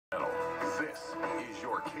This is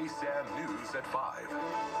your KSAN News at 5.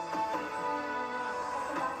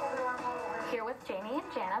 Here with Jamie and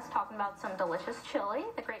Janice talking about some delicious chili,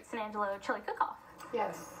 the Great San Angelo Chili Cook-Off.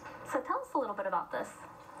 Yes. So tell us a little bit about this.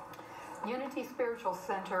 Unity Spiritual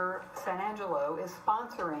Center San Angelo is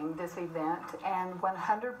sponsoring this event, and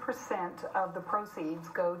 100% of the proceeds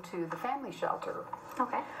go to the family shelter.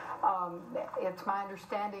 Okay. It's my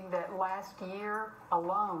understanding that last year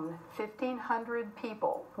alone, 1,500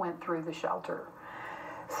 people went through the shelter.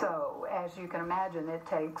 So, as you can imagine, it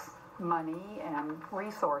takes money and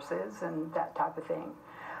resources and that type of thing.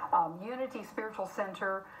 Unity Spiritual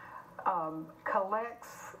Center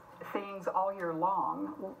collects things all year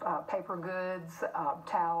long, paper goods,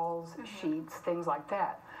 towels, sheets, things like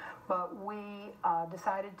that. But we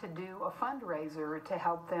decided to do a fundraiser to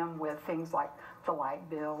help them with things like the light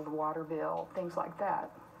bill, the water bill, things like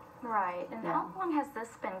that. Right. And how long has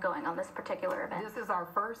this been going on, this particular event? This is our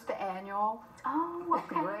first annual. Oh,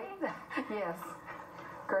 okay. Yes.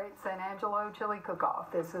 Great San Angelo Chili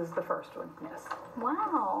Cook-Off. This is the first one, yes.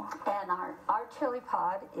 Wow. And our chili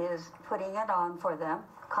pod is putting it on for them,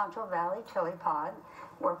 Concho Valley Chili Pod.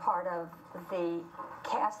 We're part of the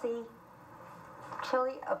Cassie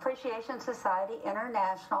Chili Appreciation Society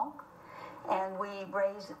International, and we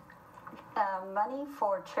raise money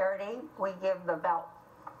for charity. We give about,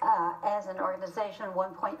 as an organization,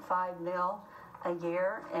 1.5 mil a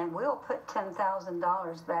year, and we'll put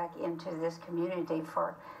 $10,000 back into this community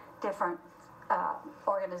for different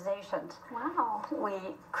organizations. Wow.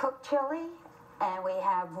 We cook chili, and we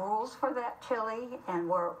have rules for that chili, and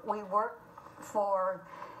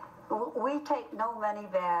we take no money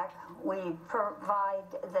back. We provide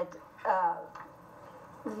the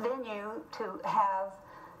venue to have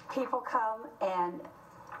people come and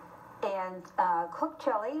cook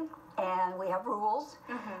chili, and we have rules.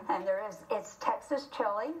 And it's Texas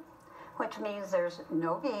chili, which means there's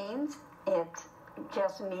no beans. It's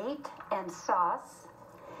just meat and sauce,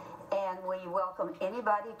 and we welcome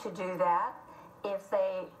anybody to do that. If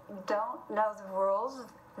they don't know the rules,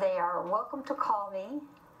 they are welcome to call me,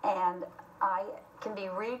 and I can be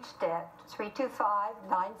reached at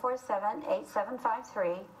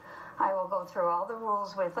 325-947-8753. I will go through all the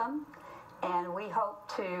rules with them, and we hope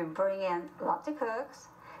to bring in lots of cooks,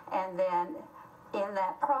 and then in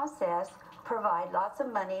that process provide lots of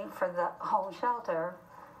money for the home shelter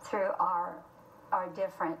through our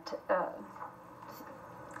different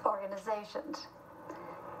organizations.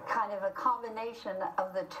 Kind of a combination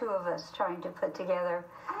of the two of us trying to put together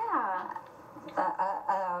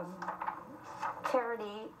a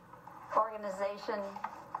charity organization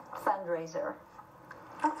fundraiser.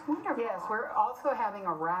 That's wonderful. Yes, we're also having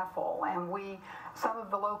a raffle, and some of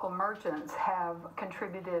the local merchants have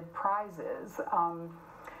contributed prizes.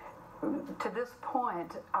 To this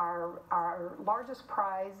point, our largest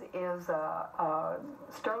prize is a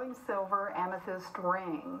sterling silver amethyst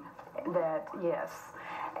ring.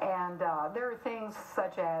 And there are things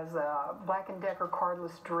such as Black & Decker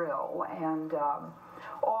cordless drill and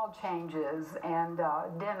oil changes and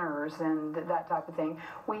dinners and that type of thing.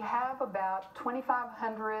 We have about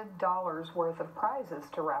 $2,500 worth of prizes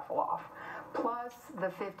to raffle off, plus the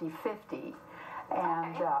 50-50.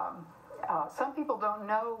 And some people don't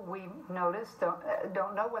know, we noticed,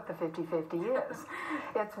 don't know what the 50-50 is.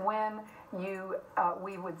 It's when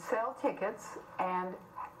we would sell tickets, and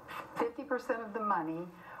 50% of the money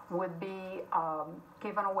would be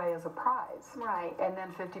given away as a prize. Right. And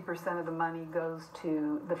then 50% of the money goes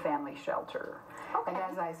to the family shelter. Okay. And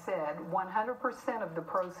as I said, 100% of the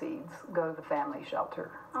proceeds go to the family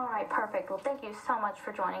shelter. All right, perfect. Well, thank you so much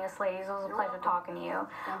for joining us, ladies. It was a pleasure talking to you.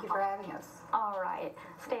 Thank you for having us. All right.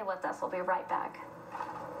 Stay with us. We'll be right back.